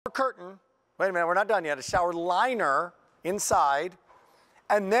curtain. Wait a minute, we're not done yet. A shower liner inside.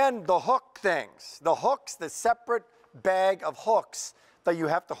 And then the hook things. The hooks, the separate bag of hooks that you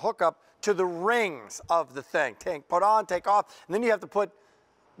have to hook up to the rings of the thing. Put on, take off, and then you have to put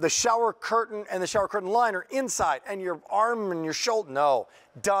the shower curtain and the shower curtain liner inside, and your arm and your shoulder. No,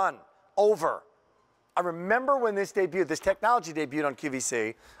 done, over. I remember when this debuted, this technology debuted on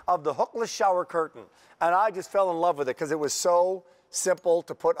QVC, of the hookless shower curtain, and I just fell in love with it because it was so simple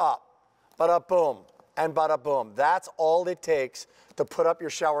to put up. Bada boom and bada boom. That's all it takes to put up your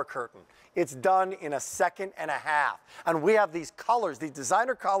shower curtain. It's done in a second and a half. And we have these colors, these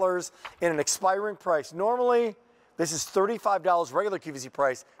designer colors in an expiring price. Normally, this is $35 regular QVC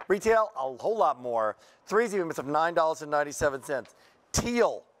price. Retail, a whole lot more. 3's even of $9.97.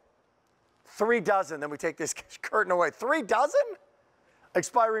 Teal, 3 dozen. Then we take this curtain away. 3 dozen?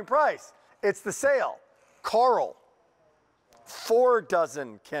 Expiring price. It's the sale. Coral, 4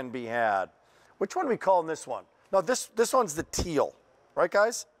 dozen can be had. Which one are we calling this one? No, this one's the teal. Right,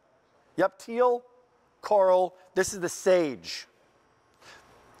 guys? Yep, teal, coral. This is the sage.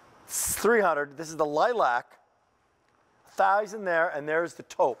 It's 300. This is the lilac. 1,000 there, and there's the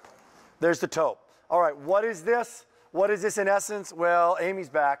taupe. There's the taupe. All right, what is this? What is this in essence? Well, Amy's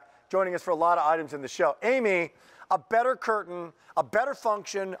back, joining us for a lot of items in the show. Amy, a better curtain, a better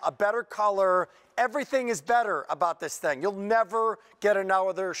function, a better color. Everything is better about this thing. You'll never get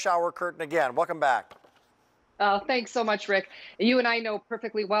another shower curtain again. Welcome back. Oh, thanks so much, Rick. You and I know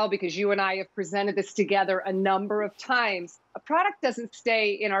perfectly well because you and I have presented this together a number of times. A product doesn't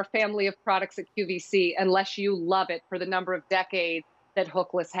stay in our family of products at QVC unless you love it for the number of decades that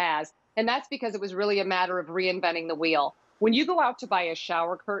Hookless has. And that's because it was really a matter of reinventing the wheel. When you go out to buy a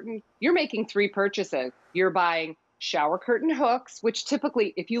shower curtain, you're making 3 purchases. You're buying shower curtain hooks, which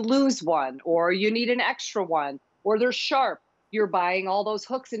typically if you lose one or you need an extra one or they're sharp, you're buying all those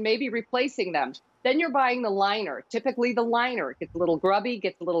hooks and maybe replacing them. Then you're buying the liner. Typically the liner gets a little grubby,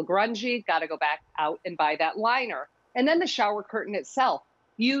 gets a little grungy, got to go back out and buy that liner. And then the shower curtain itself.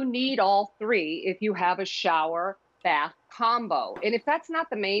 You need all 3 if you have a shower bath combo. And if that's not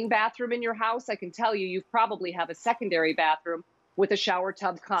the main bathroom in your house, I can tell you, you probably have a secondary bathroom with a shower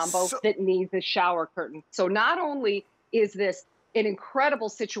tub combo that needs a shower curtain. So not only is this an incredible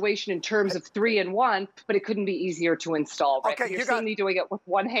situation in terms of 3-in-1, but it couldn't be easier to install. Right? Okay, you're seeing me doing it with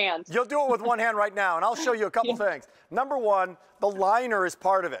one hand. You'll do it with one hand right now, and I'll show you a couple things. Number one, the liner is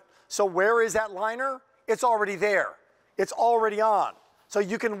part of it. So where is that liner? It's already there. It's already on. So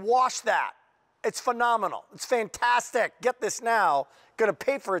you can wash that. It's phenomenal. It's fantastic. Get this now. Going to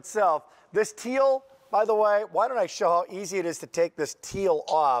pay for itself. This teal, by the way, why don't I show how easy it is to take this teal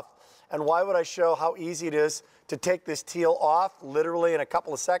off? And why would I show how easy it is to take this teal off literally in a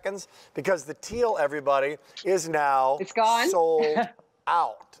couple of seconds? Because the teal, everybody, is now sold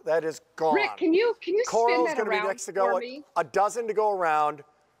out. That is gone. Rick, can you Coral's spin that gonna around be next to go. for me? A dozen to go around.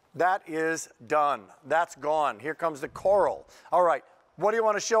 That is done. That's gone. Here comes the coral. All right, what do you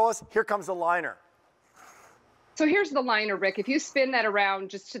want to show us? Here comes the liner. So here's the liner, Rick. If you spin that around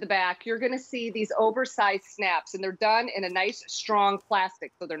just to the back, you're going to see these oversized snaps, and they're done in a nice, strong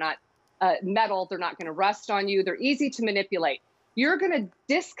plastic, so they're not metal. They're not going to rust on you. They're easy to manipulate. You're going to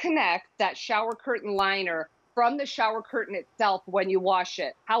disconnect that shower curtain liner from the shower curtain itself when you wash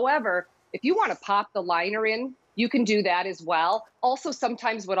it. However, if you want to pop the liner in, you can do that as well. Also,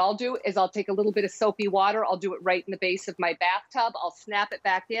 sometimes what I'll do is I'll take a little bit of soapy water. I'll do it right in the base of my bathtub. I'll snap it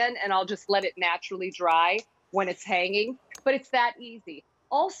back in, and I'll just let it naturally dry when it's hanging. But it's that easy.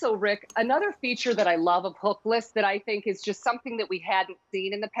 Also, Rick, another feature that I love of Hookless that I think is just something that we hadn't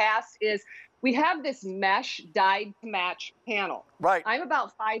seen in the past is we have this mesh dyed to match panel. Right. I'm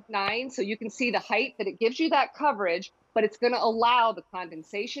about 5'9", so you can see the height that it gives you that coverage, but it's going to allow the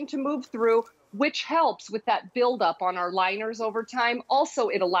condensation to move through, which helps with that buildup on our liners over time. Also,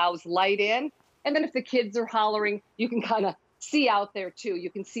 it allows light in. And then if the kids are hollering, you can kind of see out there too.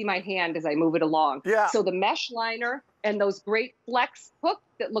 You can see my hand as I move it along. Yeah. So the mesh liner and those great flex hooks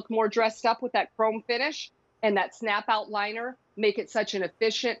that look more dressed up with that chrome finish and that snap out liner make it such an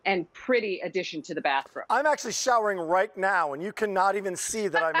efficient and pretty addition to the bathroom. I'm actually showering right now, and you cannot even see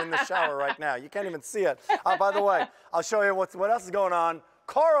that I'm in the shower right now. You can't even see it. By the way, I'll show you what else is going on.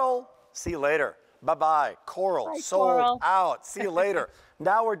 Coral, see you later. Bye-bye. Coral, Bye, sold Coral. out. See you later.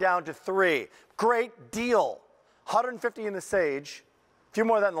 Now we're down to 3. Great deal. 150 in the sage, a few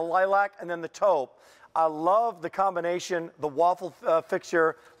more of that in the lilac, and then the taupe. I love the combination, the waffle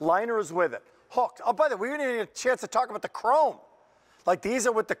fixture. Liner is with it. Hooked. Oh, by the way, we didn't get a chance to talk about the chrome. Like these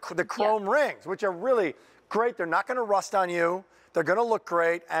are with the chrome rings, which are really great. They're not going to rust on you. They're going to look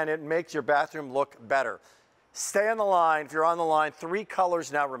great, and it makes your bathroom look better. Stay on the line. If you're on the line, 3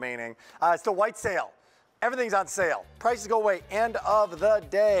 colors now remaining. It's the white sale. Everything's on sale. Prices go away end of the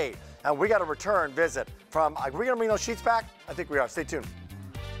day. And we got a return visit from, are we gonna bring those sheets back? I think we are, stay tuned.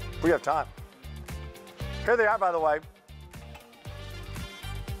 We have time. Here they are, by the way.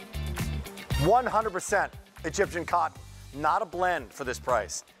 100% Egyptian cotton, not a blend for this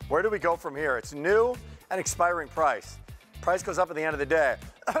price. Where do we go from here? It's new and expiring price. Price goes up at the end of the day.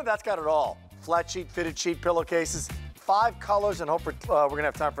 That's got it all. Flat sheet, fitted sheet, pillowcases, 5 colors, and hope we're gonna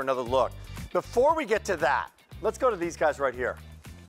have time for another look. Before we get to that, let's go to these guys right here.